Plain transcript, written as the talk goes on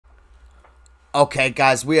Okay,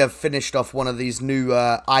 guys, we have finished off one of these new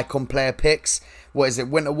icon player picks. What is it?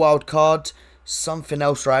 Winter Wild Card, something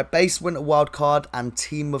else, right? Base Winter Wild Card and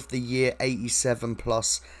Team of the Year 87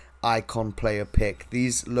 plus icon player pick.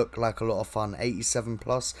 These look like a lot of fun. 87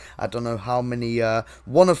 plus. I don't know how many.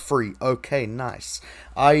 One of three. Okay, nice.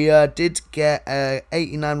 I did get a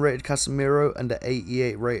 89 rated Casemiro and a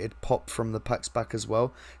 88 rated Pop from the packs back as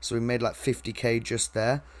well. So we made like 50k just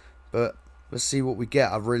there. But let's see what we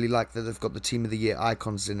get. I really like that they've got the Team of the Year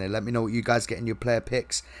icons in there. Let me know what you guys get in your player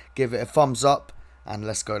picks. Give it a thumbs up. And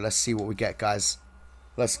let's go. Let's see what we get, guys.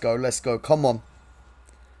 Let's go. Let's go. Come on.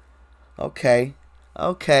 Okay.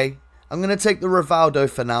 Okay. I'm going to take the Rivaldo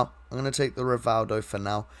for now.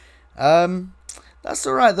 That's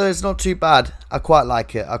alright, though. It's not too bad. I quite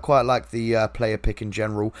like it. I quite like the player pick in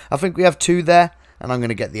general. I think we have two there. And I'm going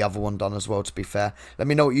to get the other one done as well, to be fair. Let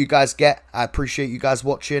me know what you guys get. I appreciate you guys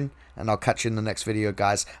watching. And I'll catch you in the next video,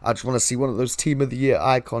 guys. I just want to see one of those Team of the Year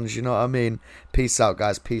icons, you know what I mean? Peace out,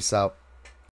 guys. Peace out.